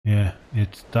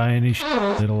Right, tiny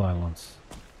little islands.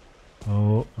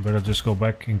 Oh, I better just go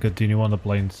back and continue on the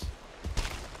plains.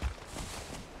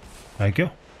 Thank you.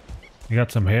 You got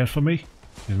some hair for me?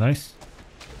 It's nice.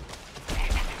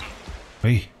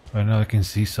 Wait, right now I can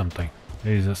see something.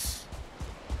 Jesus.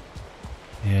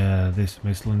 Yeah, this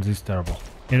Mistlands is terrible.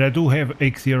 And I do have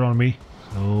eggs here on me,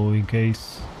 so in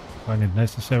case I find it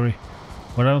necessary.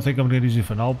 But I don't think I'm gonna use it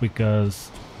for now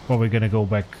because probably gonna go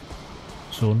back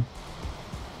soon.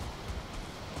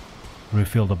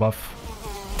 Refill the buff.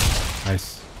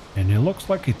 Nice. And it looks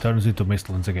like it turns into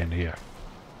Mistlands again here.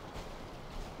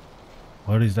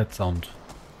 What is that sound?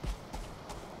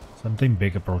 Something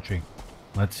big approaching.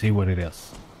 Let's see what it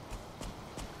is.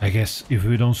 I guess if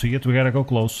we don't see it, we gotta go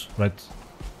close, right?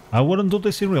 I wouldn't do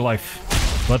this in real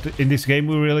life, but in this game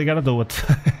we really gotta do it.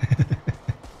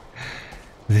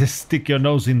 Just stick your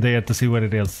nose in there to see what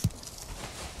it is.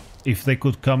 If they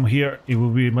could come here, it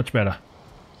would be much better.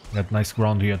 Got nice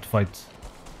ground here to fight.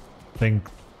 Think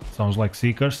sounds like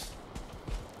seekers.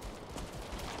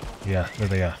 Yeah, there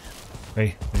they are.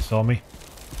 Okay, they saw me.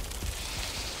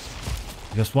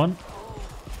 Just one?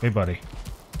 Hey buddy.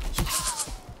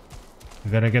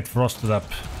 You're gonna get frosted up.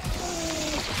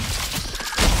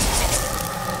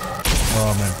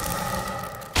 Oh man.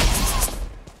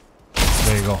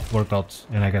 There you go, worked out.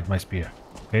 And I got my spear.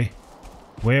 Okay.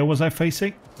 Where was I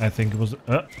facing? I think it was...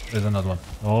 there's another one.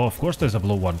 Oh, of course there's a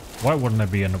blue one. Why wouldn't I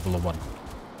be in a blue one?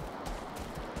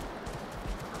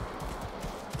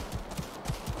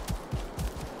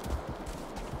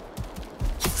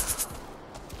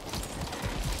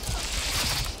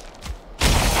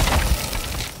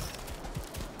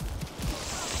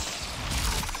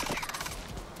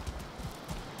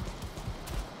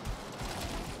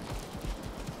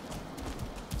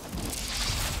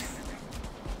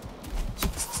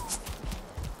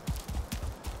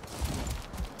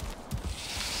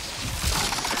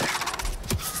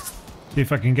 See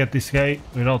if I can get this guy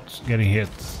without getting hit.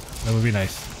 That would be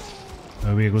nice. That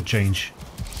would be a good change.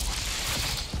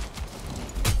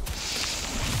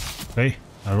 Okay,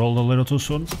 I rolled a little too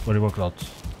soon, but it worked out.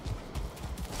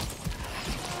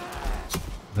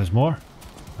 There's more?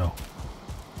 No.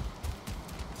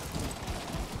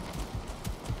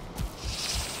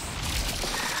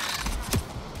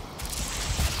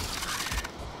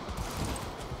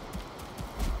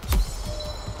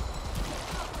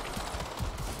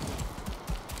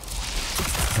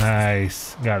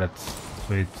 Nice, got it.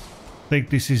 Sweet. I think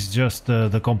this is just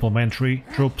the complementary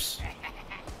troops.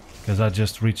 Because I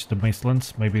just reached the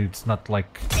Mistlands. Maybe it's not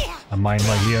like a mine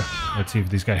right here. Let's see if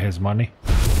this guy has money.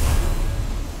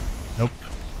 Nope.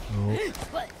 Oh.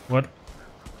 What?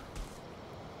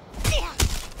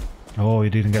 Oh, he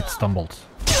didn't get stumbled.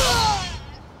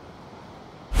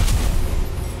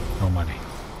 No money.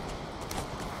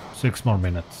 6 more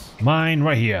minutes. Mine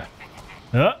right here.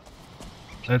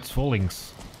 That's Fallings.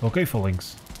 Okay,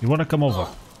 Fallings. You wanna come over?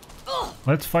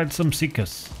 Let's fight some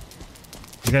Seekers.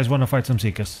 You guys wanna fight some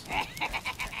Seekers?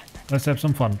 Let's have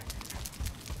some fun.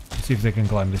 Let's see if they can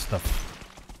climb this stuff.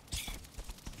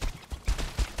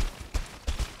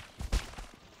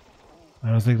 I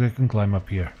don't think they can climb up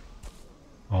here.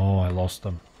 Oh, I lost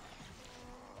them.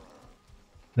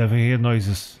 Definitely hear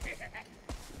noises.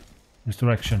 This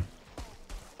direction.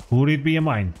 Would it be a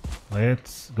mine?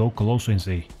 Let's go close and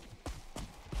see.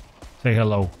 Say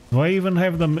hello. Do I even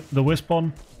have the wisp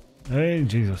on? Hey,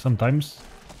 Jesus, sometimes.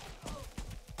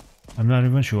 I'm not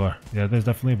even sure. Yeah, there's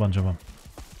definitely a bunch of them.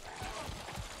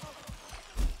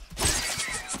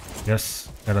 Yes,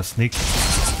 got a sneak.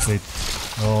 Wait.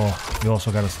 Oh, you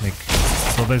also got a sneak.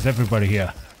 So there's everybody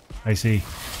here. I see.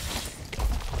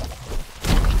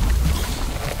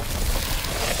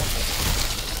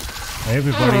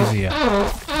 Everybody's here.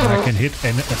 And I can hit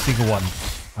a single one.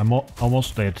 I'm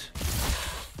almost dead.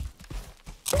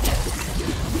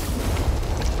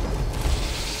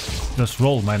 Just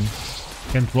roll, man.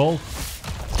 Can't roll?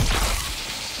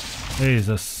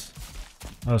 Jesus.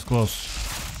 That was close.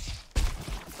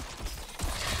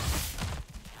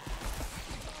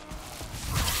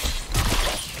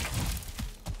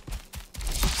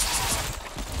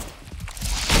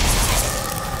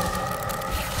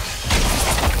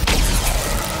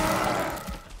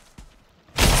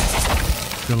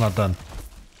 Still not done.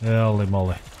 Holy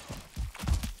moly.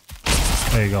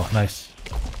 There you go, nice.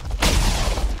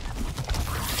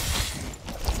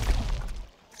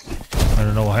 I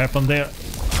don't know what happened there.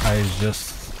 I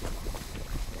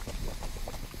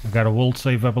got a world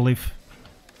save, I believe.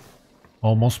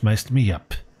 Almost messed me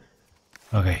up.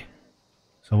 Okay.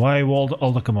 So why all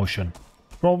the commotion?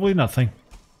 Probably nothing.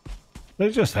 They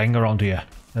just hang around here.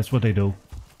 That's what they do.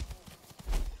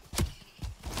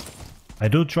 I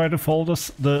do try to follow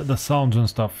the sounds and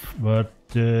stuff, but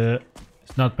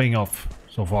it's not paying off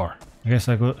so far. I guess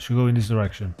I should go in this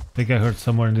direction. I think I heard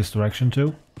somewhere in this direction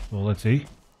too. So let's see.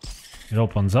 It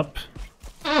opens up.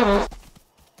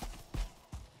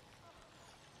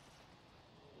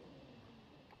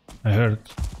 I heard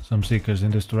some seekers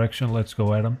in this direction. Let's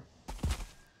go at them.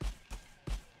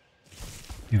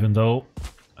 Even though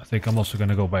I think I'm also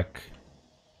gonna go back.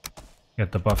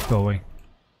 Get the buff going.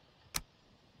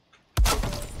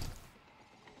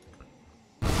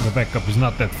 The backup is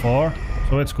not that far,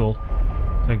 so it's cool.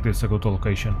 I think this is a good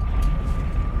location.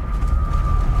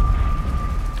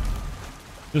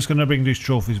 Just gonna bring these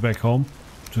trophies back home.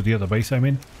 To the other base, I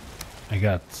mean. I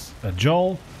got a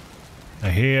jaw, a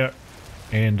hair,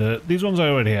 and these ones I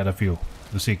already had a few.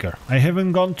 The Seeker. I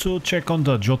haven't gone to check on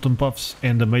the Jotun Puffs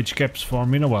and the Mage Caps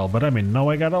farm in a while, but I mean, now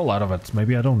I got a lot of it.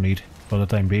 Maybe I don't need for the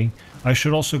time being. I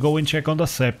should also go and check on the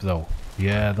sap though.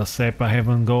 Yeah, the sap I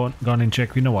haven't gone and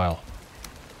checked in a while.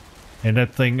 And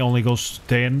that thing only goes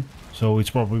 10, so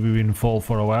it's probably been full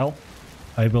for a while.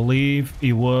 I believe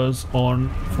it was on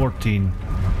 14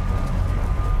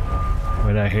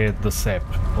 when I had the sap.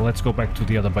 Well, let's go back to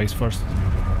the other base first.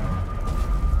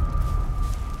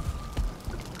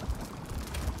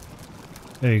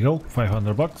 There you go,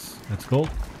 500 bucks. That's cool.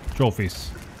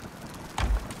 Trophies.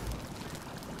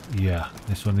 Yeah,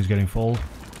 this one is getting full.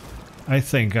 I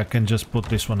think I can just put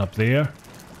this one up there.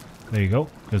 There you go,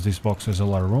 because this box has a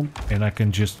lot of room. And I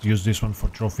can just use this one for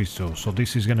trophies too. So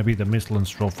this is gonna be the Mistlands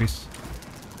trophies.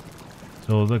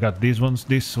 So they got these ones.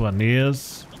 This one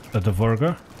is the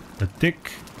Verger, the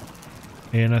Tick,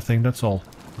 and I think that's all.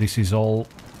 This is all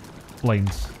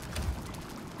plains.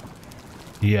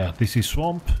 Yeah, this is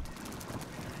Swamp.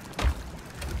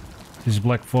 This is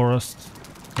Black Forest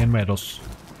and Meadows.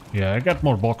 Yeah, I got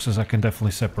more boxes. I can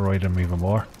definitely separate them even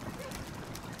more.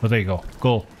 But there you go.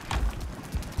 Cool.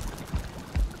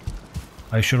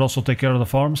 I should also take care of the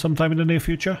farm sometime in the near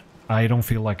future. I don't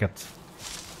feel like it.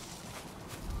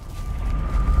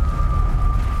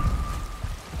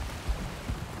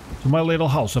 So my little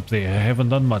house up there, I haven't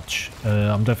done much.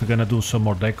 I'm definitely gonna do some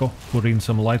more deco, put in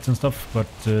some lights and stuff, but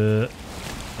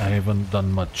I haven't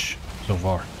done much so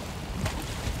far.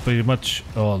 Pretty much.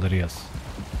 Oh, there he is.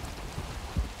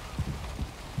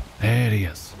 There he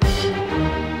is.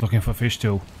 Looking for fish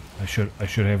too. I should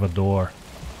have a door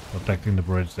protecting the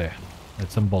bridge there.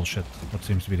 That's some bullshit. What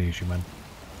seems to be the issue, man?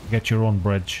 Get your own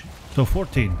bridge. So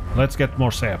 14. Let's get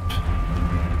more sap.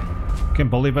 Can't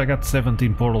believe I got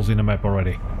 17 portals in the map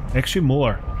already. Actually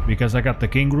more, because I got the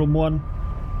King Room one,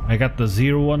 I got the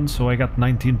Zero one, so I got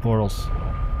 19 portals.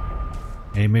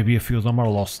 And maybe a few of them are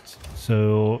lost.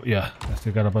 So yeah, I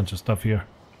still got a bunch of stuff here.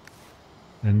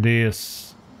 And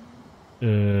this,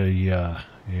 yeah,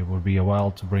 it would be a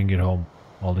while to bring it home,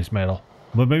 all this metal.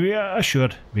 But maybe I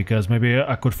should, because maybe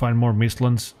I could find more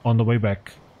Mistlands on the way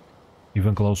back.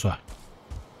 Even closer.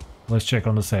 Let's check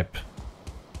on the sap.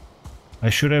 I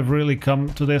should have really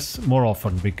come to this more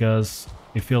often, because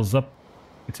it fills up.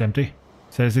 It's empty. It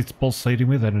says it's pulsating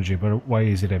with energy, but why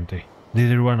is it empty? Did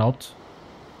it run out?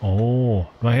 Oh,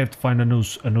 do I have to find a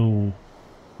new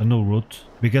route?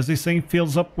 Because this thing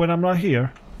fills up when I'm not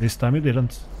here. This time it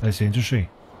didn't. That's interesting.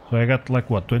 So I got like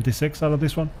what, 26 out of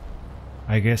this one?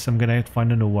 I guess I'm gonna have to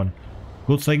find a new one.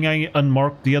 Good thing I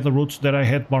unmarked the other routes that I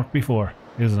had marked before,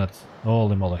 isn't it?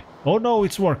 Holy moly. Oh no,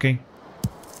 it's working.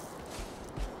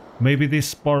 Maybe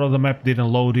this part of the map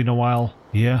didn't load in a while.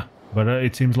 Yeah, but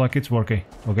it seems like it's working.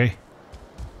 Okay.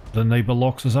 The neighbor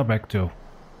loxes are back too.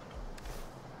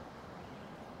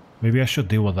 Maybe I should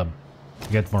deal with them.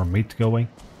 Get more meat going.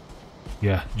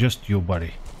 Yeah, just you,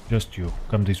 buddy. Just you.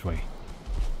 Come this way.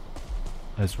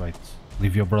 That's right.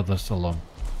 Leave your brothers alone.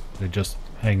 They're just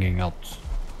hanging out.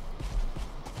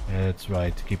 That's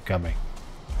right. Keep coming.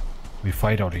 We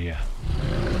fight out here.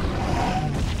 I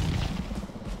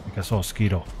think I saw a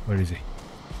Skeeto. Where is he?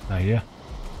 Not here?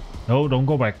 No, don't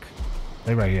go back.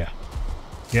 Stay right here.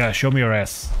 Yeah, show me your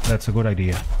ass. That's a good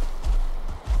idea.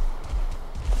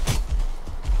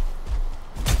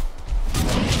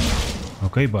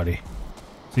 Okay, buddy.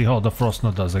 See how the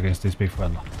Frostnut does against this big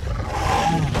fella.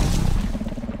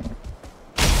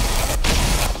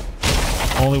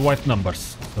 Only white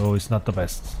numbers, so it's not the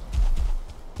best.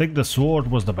 I think the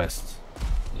sword was the best.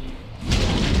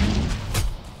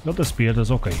 But the spear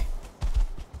is okay.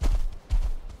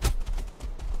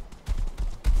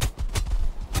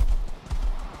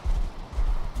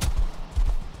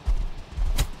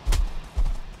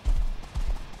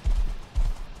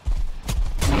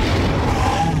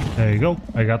 There you go,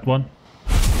 I got one.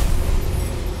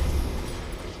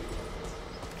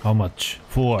 How much?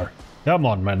 4. Come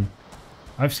on, man.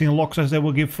 I've seen Loxas that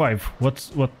will give 5. What's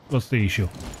the issue?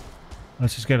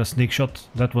 Let's just get a sneak shot.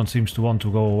 That one seems to want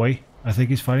to go away. I think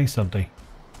he's fighting something.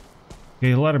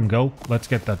 Okay, let him go. Let's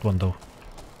get that one though.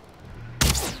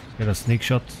 Let's get a sneak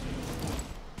shot.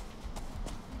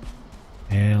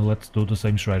 And let's do the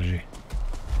same strategy.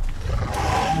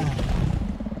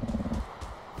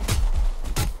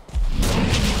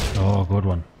 Oh, good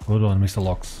one. Good one, Mr.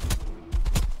 Lox.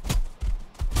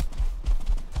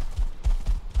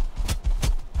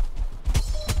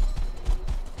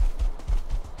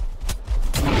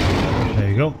 There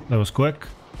you go. That was quick.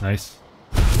 Nice.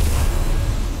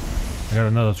 I got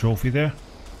another trophy there.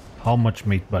 How much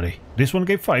meat, buddy? This one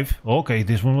gave 5. Okay,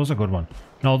 this one was a good one.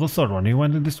 Now the third one, he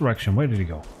went in this direction. Where did he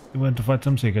go? He went to fight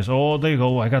some seekers. Oh, there you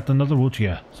go. I got another route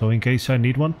here. So in case I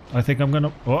need one, I think I'm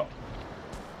gonna... Oh.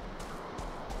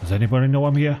 Does anybody know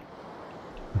I'm here?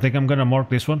 I think I'm gonna mark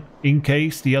this one in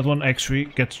case the other one actually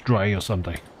gets dry or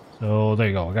something. So there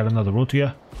you go. I got another route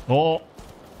here. Oh,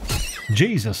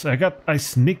 Jesus! I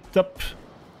sneaked up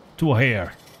to a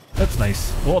hare. That's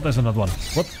nice. Oh, there's another one.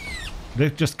 What? They're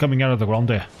just coming out of the ground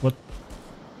there. What?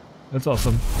 That's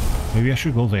awesome. Maybe I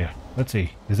should go there. Let's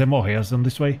see. Is there more hares than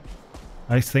this way?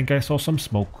 I think I saw some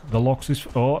smoke. The Lox is...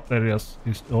 Oh, there he is.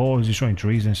 Oh, is he showing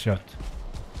trees and shit?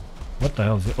 What the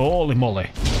hell is it? Holy moly.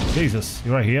 Jesus,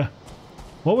 you're right here.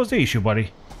 What was the issue,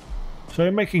 buddy? So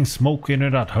you're making smoke in it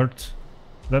that hurt?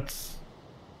 That's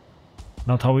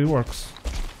not how it works.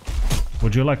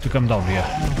 Would you like to come down here?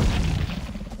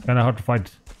 Kinda hard to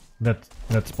find that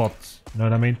spot. You know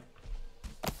what I mean?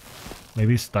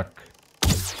 Maybe he's stuck.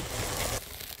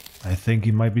 I think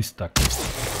he might be stuck.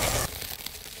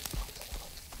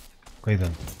 Okay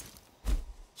then.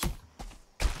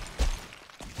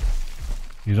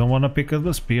 You don't want to pick up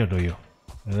the spear, do you?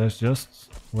 That's just...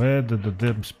 Where did the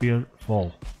damn spear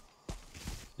fall?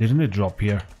 Didn't it drop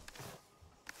here?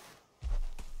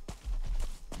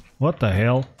 What the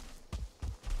hell?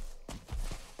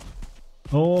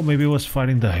 Oh, maybe it was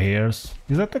fighting the hares.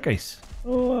 Is that the case?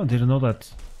 Oh, I didn't know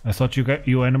that. I thought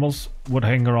you animals would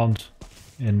hang around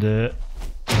and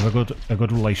have a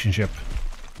good relationship.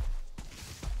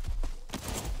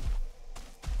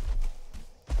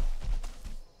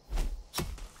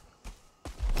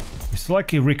 It's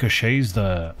like he ricochets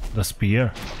the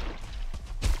spear.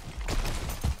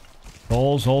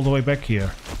 Falls all the way back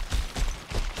here.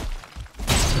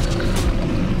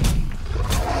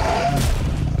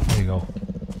 There you go.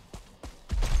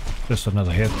 Just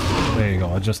another hit. There you go.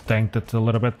 I just tanked it a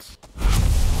little bit.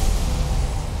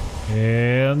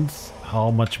 And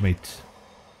how much meat?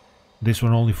 This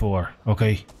one only 4.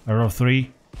 Okay, out of 3,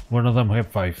 one of them have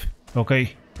 5.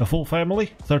 Okay, a full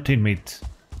family, 13 meat.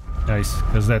 Nice,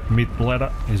 because that meat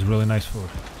platter is really nice food.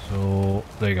 So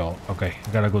there you go. Okay,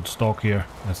 I got a good stock here.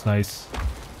 That's nice.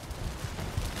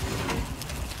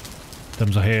 In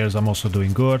terms of hares, I'm also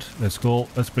doing good. Let's go.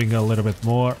 Let's bring a little bit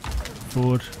more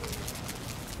food.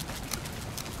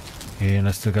 And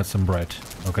I still got some bread.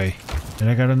 Okay, and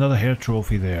I got another hare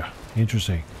trophy there.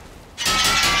 Interesting.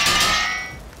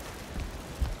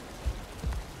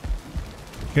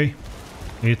 Okay,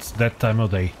 it's that time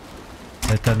of day.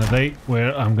 That time of day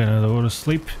where I'm gonna go to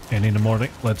sleep, and in the morning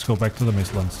let's go back to the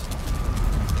Mistlands.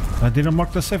 I didn't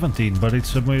mark the 17, but it's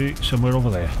somewhere over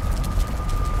there.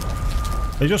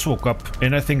 I just woke up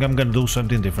and I think I'm gonna do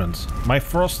something different. My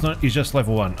Frostner is just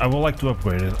level 1. I would like to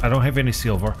upgrade it. I don't have any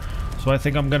silver, so I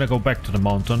think I'm gonna go back to the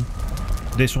mountain,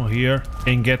 this one here,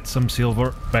 and get some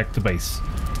silver back to base.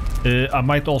 I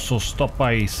might also stop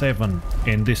by 7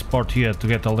 in this part here to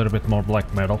get a little bit more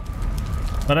black metal,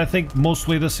 but I think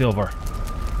mostly the silver.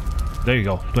 There you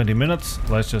go, 20 minutes,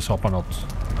 let's just hop on out.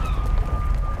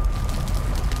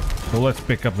 So let's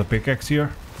pick up the pickaxe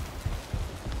here.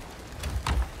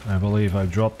 I believe I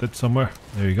dropped it somewhere.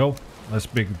 There you go. Let's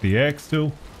pick the axe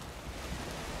too.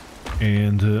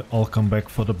 And I'll come back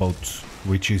for the boat,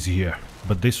 which is here.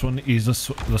 But this one is the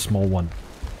small one.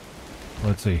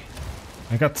 Let's see.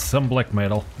 I got some black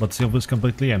metal, but silver is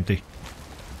completely empty.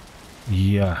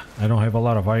 Yeah, I don't have a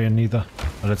lot of iron either,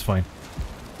 but that's fine.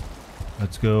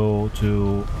 Let's go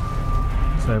to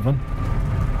 7.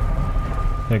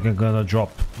 I think I'm gonna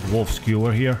drop wolf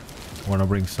skewer here. I wanna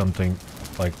bring something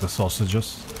like the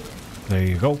sausages. There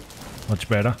you go. Much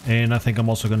better. And I think I'm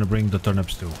also gonna bring the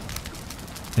turnips too.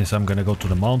 Since I'm gonna go to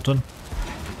the mountain,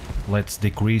 let's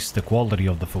decrease the quality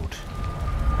of the food.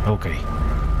 Okay.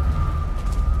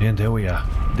 And there we are.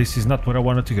 This is not where I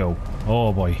wanted to go.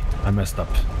 Oh boy, I messed up.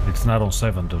 It's not on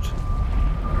 7, dude.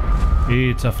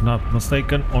 It's, if not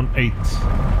mistaken, on 8.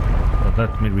 But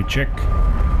let me recheck.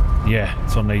 Yeah,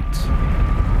 it's on 8.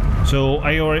 So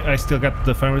I still got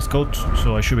the farmer's coat,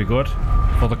 so I should be good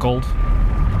for the cold.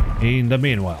 In the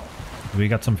meanwhile, we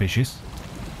got some fishes.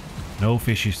 No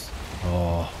fishes.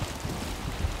 Oh.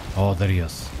 Oh, there he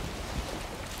is.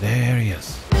 There he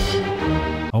is.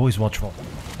 Always watchful.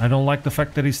 I don't like the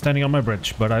fact that he's standing on my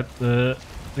bridge, but I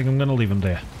think I'm gonna leave him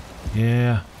there.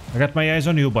 Yeah, I got my eyes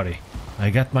on you, buddy. I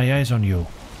got my eyes on you.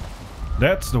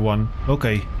 That's the one.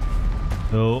 Okay.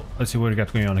 So, let's see what we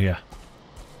got going on here.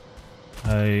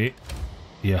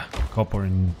 Yeah, copper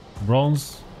and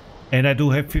bronze. And I do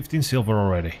have 15 silver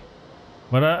already.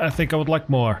 But I think I would like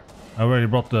more. I already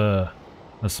brought the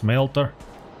smelter.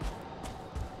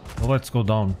 So let's go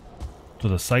down to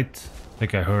the site. I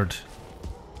think I heard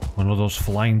one of those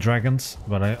flying dragons.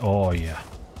 But oh yeah.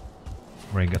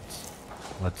 Bring it.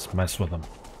 Let's mess with them.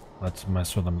 Let's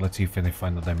mess with them. Let's see if they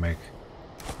find that they make.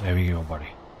 There we go, buddy.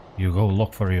 You go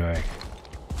look for your egg.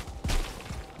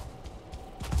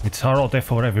 It's hard out there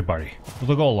for everybody. To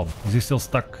the golem. Is he still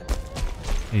stuck?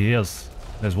 He is.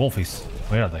 There's wolfies.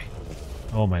 Where are they?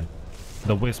 Oh man.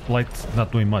 The wisp light's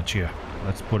not doing much here.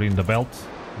 Let's put in the belt.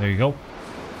 There you go.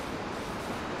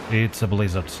 It's a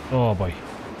blizzard. Oh boy.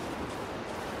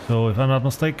 So if I'm not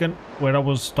mistaken, where I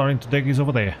was starting to dig is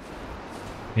over there.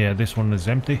 Yeah, this one is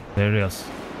empty. There it is.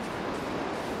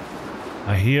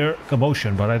 I hear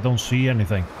commotion, but I don't see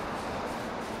anything.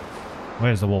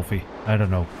 Where's the wolfie? I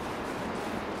don't know.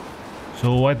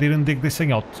 So I didn't dig this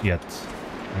thing out yet.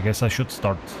 I guess I should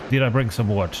start. Did I bring some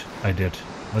wood? I did.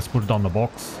 Let's put it on the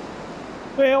box.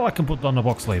 Well, I can put it on the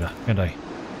box later, can't I?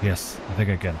 Yes, I think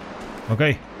I can.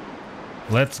 Okay.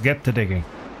 Let's get to digging.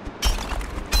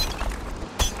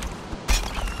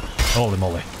 Holy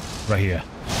moly. Right here.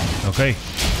 Okay.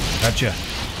 Gotcha.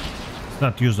 Let's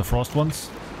not use the frost ones.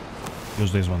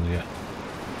 Use these ones, yeah.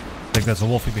 I think there's a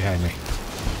wolfie behind me.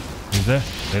 Is there?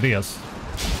 There he is.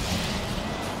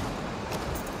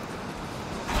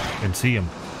 Can see him.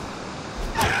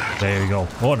 There you go.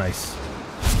 Oh, nice.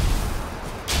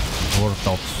 Worked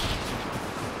out.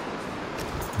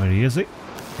 Where is he?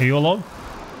 Are you alone?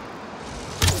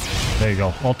 There you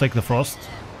go. I'll take the frost,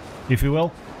 if you will.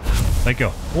 Thank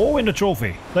you. Oh, in the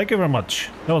trophy. Thank you very much.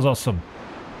 That was awesome.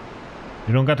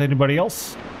 You don't got anybody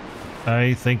else?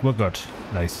 I think we're good.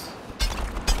 Nice.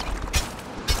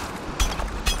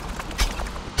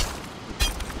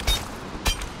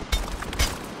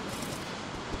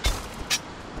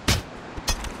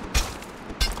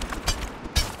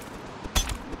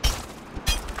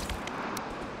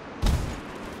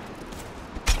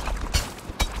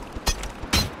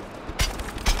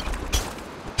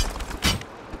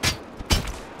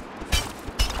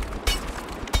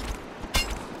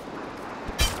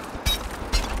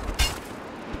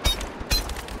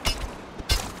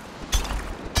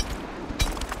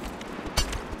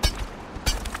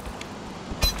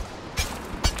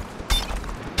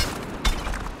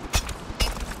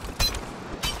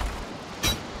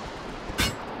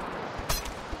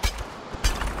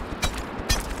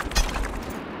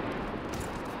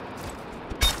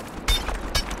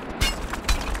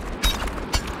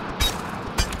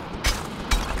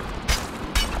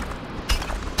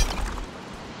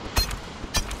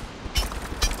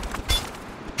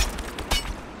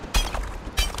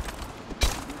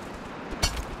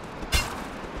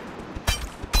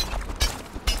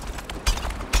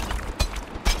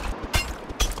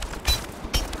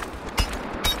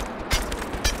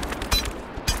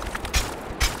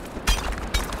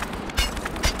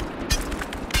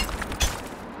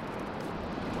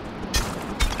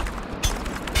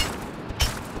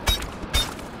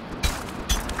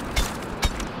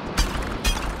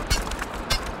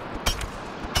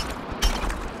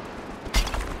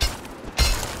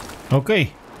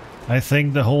 Okay, I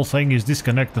think the whole thing is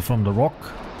disconnected from the rock.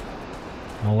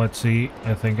 Now let's see,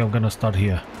 I think I'm gonna start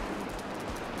here.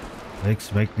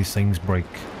 Let's make these things break.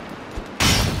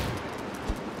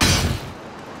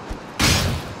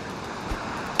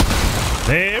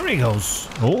 There he goes!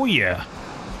 Oh yeah!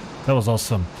 That was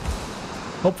awesome.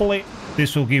 Hopefully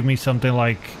this will give me something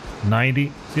like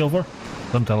 90 silver.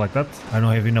 Something like that. I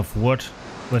don't have enough wood.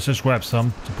 Let's just grab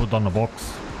some to put on the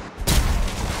box.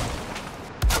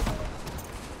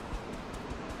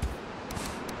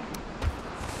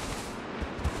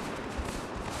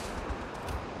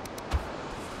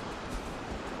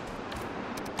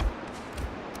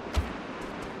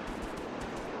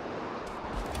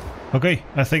 Okay,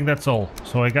 I think that's all.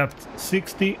 So I got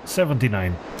 60,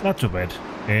 79. Not too bad.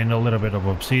 And a little bit of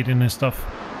obsidian and stuff.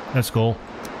 That's cool.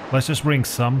 Let's just bring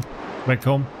some back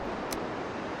home.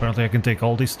 Apparently I can take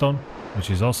all this stone,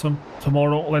 which is awesome.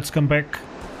 Tomorrow let's come back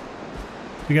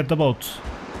to get the boat.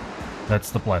 That's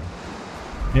the plan.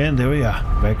 And there we are,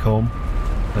 back home.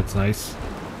 That's nice.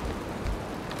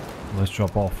 Let's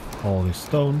drop off all this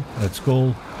stone. That's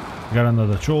cool. Got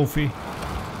another trophy.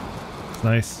 It's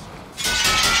nice.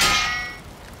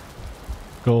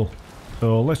 Cool.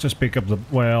 So let's just pick up the,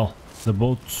 well, the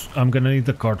boats. I'm gonna need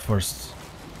the cart first.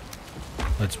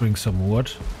 Let's bring some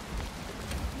wood.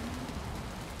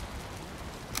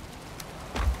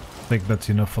 I think that's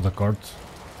enough for the cart.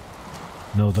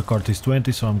 No, the cart is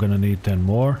 20, so I'm gonna need 10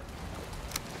 more.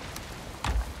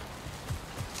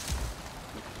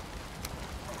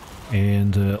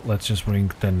 And let's just bring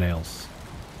 10 nails.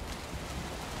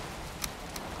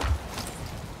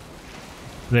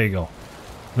 There you go.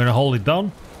 I'm gonna hold it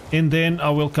down, and then I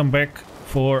will come back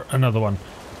for another one.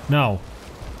 Now,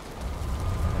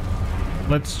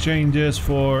 let's change this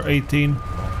for 18,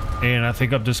 and I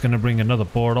think I'm just gonna bring another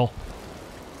portal.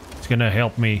 It's gonna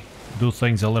help me do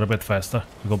things a little bit faster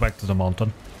to go back to the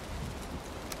mountain,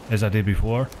 as I did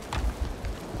before.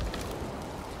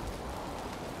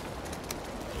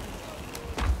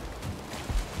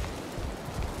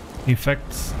 In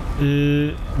fact,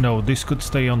 no, this could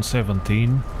stay on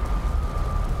 17.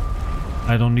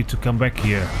 I don't need to come back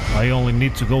here. I only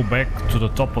need to go back to the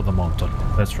top of the mountain.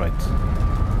 That's right.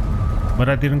 But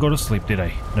I didn't go to sleep, did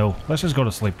I? No. Let's just go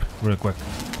to sleep real quick.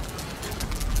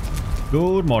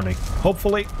 Good morning.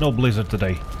 Hopefully, no blizzard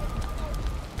today.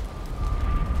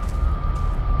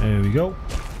 There we go.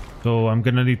 So I'm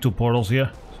gonna need 2 portals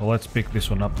here. So let's pick this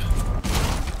one up.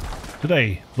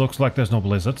 Today, looks like there's no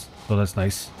blizzard. So that's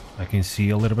nice. I can see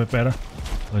a little bit better.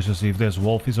 Let's just see if there's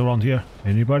wolfies around here.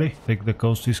 Anybody? I think the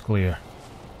coast is clear.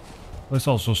 Let's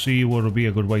also see what would be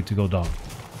a good way to go down.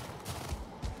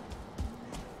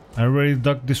 I already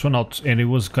dug this one out, and it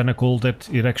was kinda cool that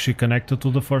it actually connected to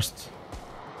the first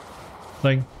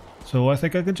thing. So I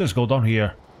think I can just go down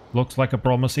here. Looks like a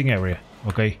promising area.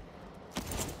 Okay.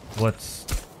 Let's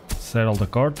settle the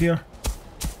cart here.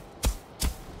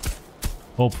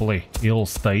 Hopefully it'll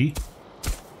stay.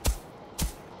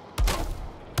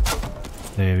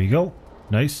 There we go.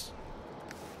 Nice.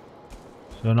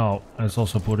 So now let's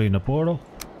also put in a portal.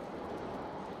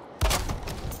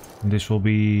 And this will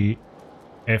be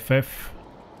FF,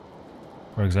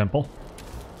 for example.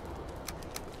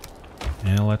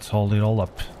 And let's hold it all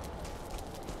up.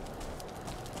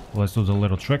 Let's do the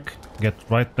little trick. Get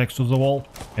right next to the wall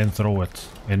and throw it.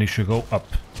 And it should go up.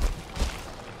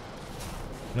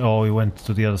 Oh, he went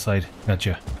to the other side.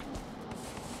 Gotcha.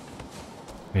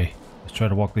 Okay, let's try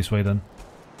to walk this way then.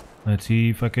 Let's see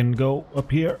if I can go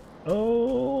up here.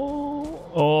 Oh,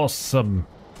 awesome.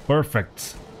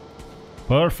 Perfect.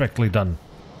 Perfectly done.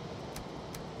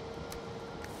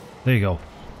 There you go.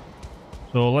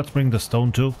 So let's bring the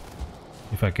stone too,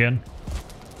 if I can.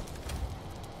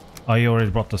 I already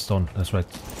brought the stone, that's right.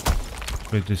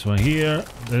 Bring this one here,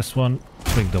 this one,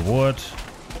 bring the wood.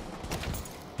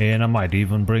 And I might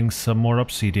even bring some more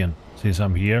obsidian, since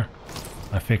I'm here.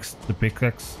 I fixed the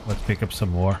pickaxe, let's pick up some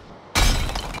more.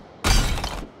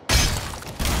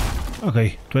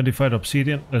 Okay, 25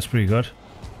 obsidian, that's pretty good.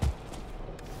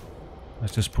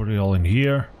 Let's just put it all in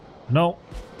here. No,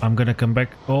 I'm gonna come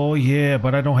back. Oh yeah,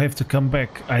 but I don't have to come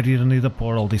back. I didn't need a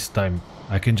portal this time.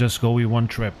 I can just go with one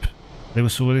trap.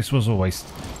 This was a waste.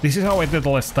 This is how I did the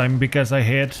last time, because I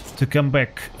had to come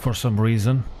back for some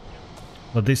reason.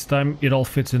 But this time it all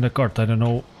fits in the cart. I don't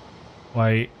know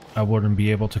why I wouldn't be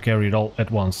able to carry it all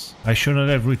at once. I shouldn't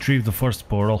have retrieved the first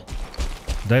portal.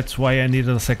 That's why I needed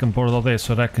a second portal there,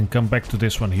 so that I can come back to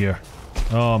this one here.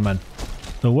 Oh man.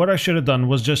 So what I should have done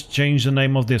was just change the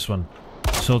name of this one,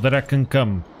 so that I can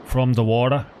come from the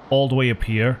water all the way up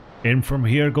here, and from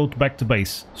here go back to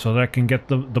base, so that I can get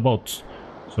the boats.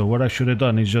 So what I should have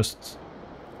done is just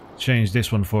change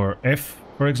this one for F,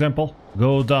 for example.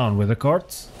 Go down with the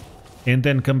carts, and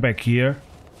then come back here,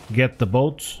 get the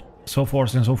boats, so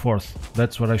forth and so forth.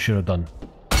 That's what I should have done.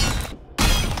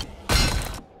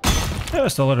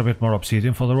 Just a little bit more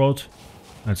obsidian for the road.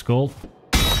 That's cool.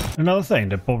 Another thing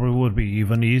that probably would be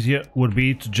even easier would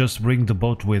be to just bring the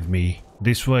boat with me.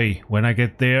 This way, when I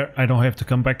get there, I don't have to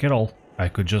come back at all. I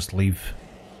could just leave.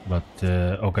 But,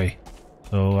 okay.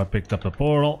 So I picked up the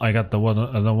portal. I got the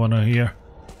other one here.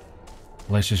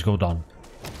 Let's just go down.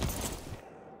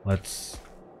 Let's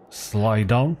slide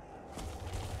down.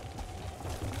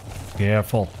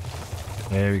 Careful.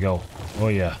 There we go. Oh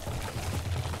yeah.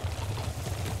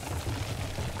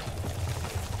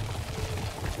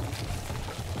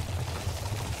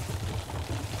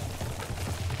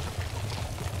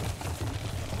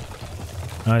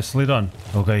 Nicely done.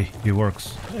 Okay, it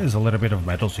works. There's a little bit of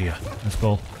metals here. That's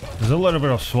cool. There's a little bit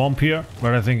of swamp here,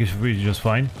 but I think it should be just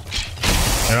fine.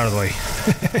 Get out of the way.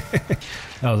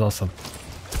 That was awesome.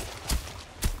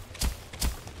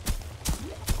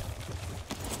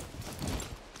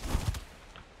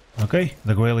 Okay,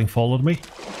 the grayling followed me.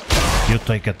 You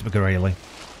take it, Grayling.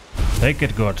 Take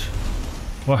it good.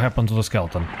 What happened to the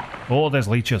skeleton? Oh, there's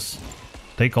leeches.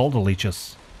 Take all the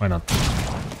leeches. Why not?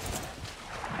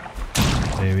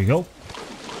 There we go.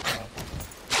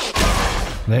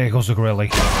 There goes the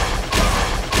Grayling.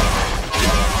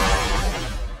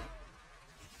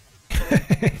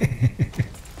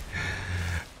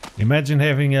 Imagine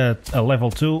having a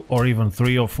level 2 or even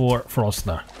 3 or 4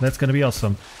 Frostner. That's gonna be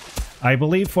awesome. I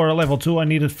believe for a level 2 I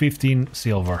needed 15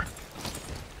 silver.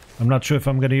 I'm not sure if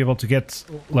I'm gonna be able to get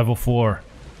level 4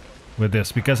 with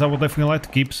this, because I would definitely like to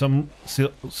keep some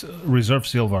reserve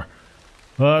silver.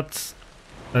 But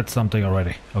that's something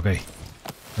already. Okay.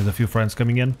 There's a few friends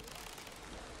coming in.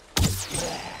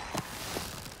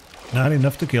 Not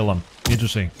enough to kill him.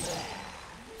 Interesting.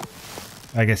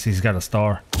 I guess he's got a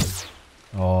star.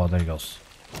 Oh, there he goes.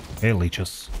 Hey,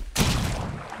 leeches.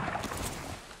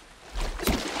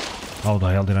 How the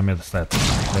hell did I miss that?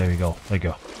 There we go. There you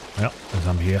go. Well, as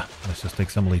I'm here, let's just take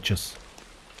some leeches.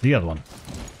 The other one.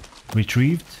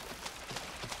 Retrieved.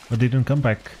 But didn't come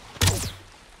back.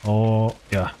 Oh,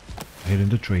 yeah. Hit in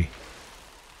the tree.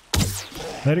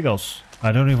 There he goes.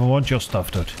 I don't even want your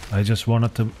stuff, dude. I just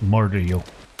wanted to murder you.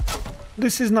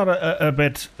 This is not a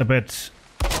bad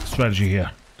strategy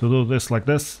here. To do this like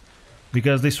this.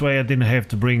 Because this way I didn't have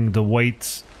to bring the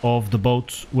weight of the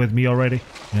boat with me already.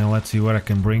 Now let's see what I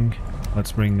can bring.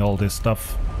 Let's bring all this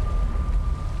stuff.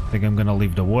 I think I'm gonna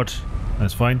leave the wood.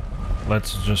 That's fine.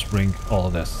 Let's just bring all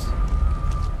of this.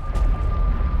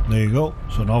 There you go.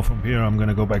 So now from here I'm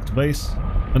gonna go back to base.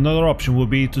 Another option would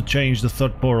be to change the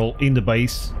third portal in the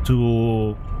base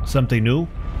to something new.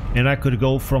 And I could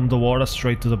go from the water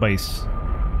straight to the base.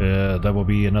 That would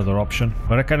be another option,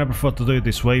 but I kind of prefer to do it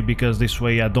this way, because this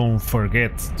way I don't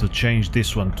forget to change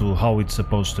this one to how it's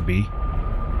supposed to be,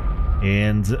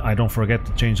 and I don't forget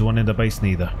to change the one in the base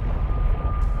neither.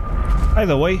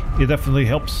 Either way, it definitely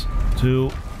helps to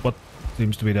what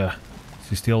seems to be the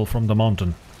steel from the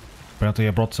mountain. Apparently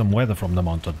I brought some weather from the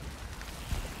mountain.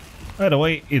 Either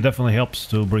way, it definitely helps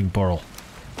to bring pearl.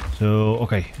 So,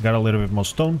 okay, got a little bit more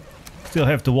stone. Still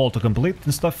have the wall to complete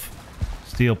and stuff.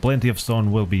 Still plenty of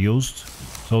stone will be used.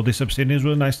 So this obsidian is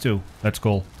really nice too. That's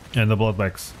cool. And the blood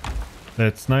bags.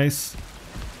 That's nice.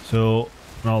 So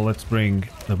now let's bring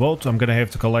the boat. I'm gonna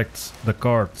have to collect the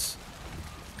cards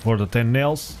for the 10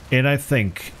 nails. And I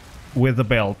think with the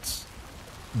belt,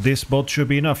 this boat should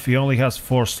be enough. He only has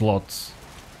 4 slots.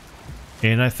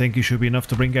 And I think it should be enough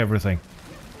to bring everything.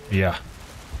 Yeah.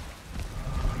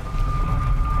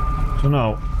 So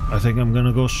now I think I'm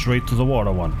gonna go straight to the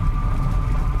water one.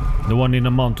 The one in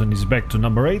the mountain is back to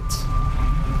number 8.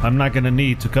 I'm not gonna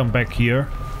need to come back here.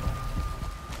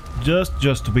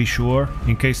 Just to be sure,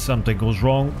 in case something goes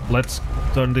wrong. Let's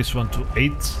turn this one to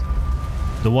 8.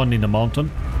 The one in the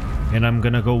mountain. And I'm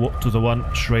gonna go to the one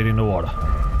straight in the water.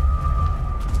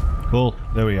 Cool,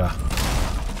 there we are.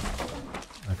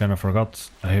 I kinda forgot.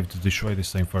 I have to destroy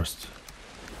this thing first.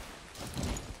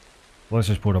 Let's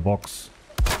just put a box.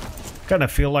 Kinda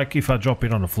feel like if I drop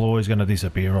it on the floor, it's gonna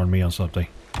disappear on me or something.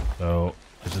 So,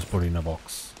 let's just put it in a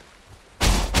box.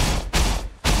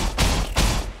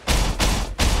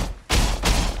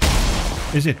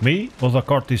 Is it me, or the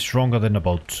cart is stronger than the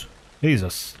boat?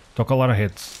 Jesus, took a lot of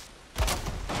hits.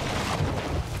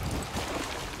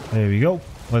 There we go.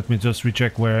 Let me just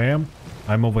recheck where I am.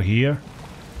 I'm over here.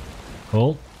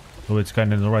 Cool. So it's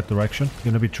kinda in the right direction.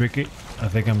 Gonna be tricky. I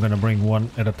think I'm gonna bring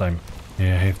one at a time.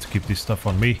 Yeah, I have to keep this stuff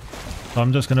on me. So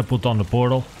I'm just gonna put on the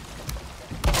portal.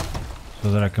 So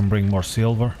that I can bring more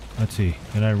silver. Let's see,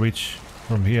 can I reach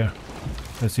from here?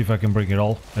 Let's see if I can bring it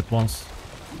all at once.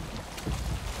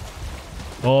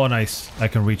 Oh, nice. I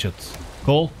can reach it.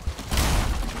 Cool.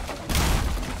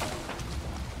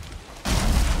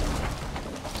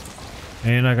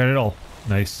 And I got it all.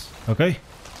 Nice. Okay,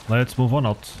 let's move on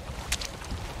out.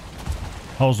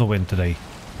 How's the wind today?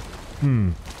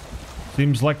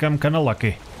 Seems like I'm kinda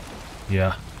lucky.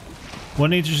 Yeah.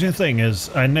 One interesting thing is,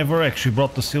 I never actually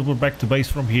brought the silver back to base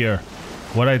from here.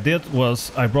 What I did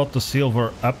was, I brought the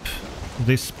silver up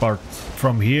this part.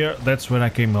 From here, that's when I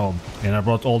came home. And I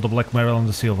brought all the black metal and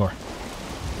the silver.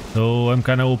 So I'm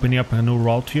kind of opening up a new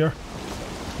route here.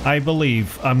 I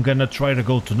believe I'm gonna try to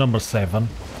go to number 7.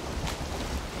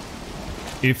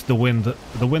 If the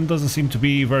wind doesn't seem to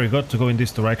be very good to go in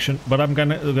this direction. But I'm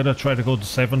gonna try to go to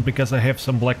 7 because I have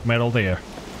some black metal there.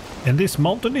 And this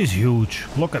mountain is huge.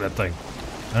 Look at that thing.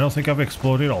 I don't think I've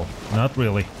explored it all. Not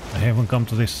really. I haven't come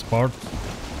to this part.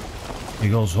 It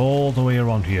goes all the way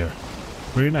around here.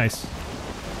 Pretty nice.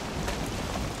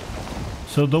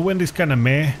 So the wind is kind of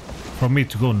meh for me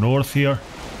to go north here.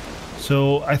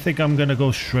 So I think I'm gonna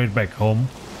go straight back home.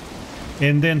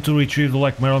 And then to retrieve the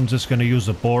Black Mirror, I'm just gonna use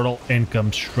the portal and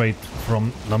come straight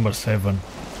from number 7.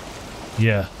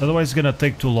 Yeah, otherwise it's gonna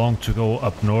take too long to go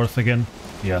up north again.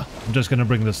 Yeah, I'm just gonna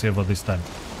bring the server this time.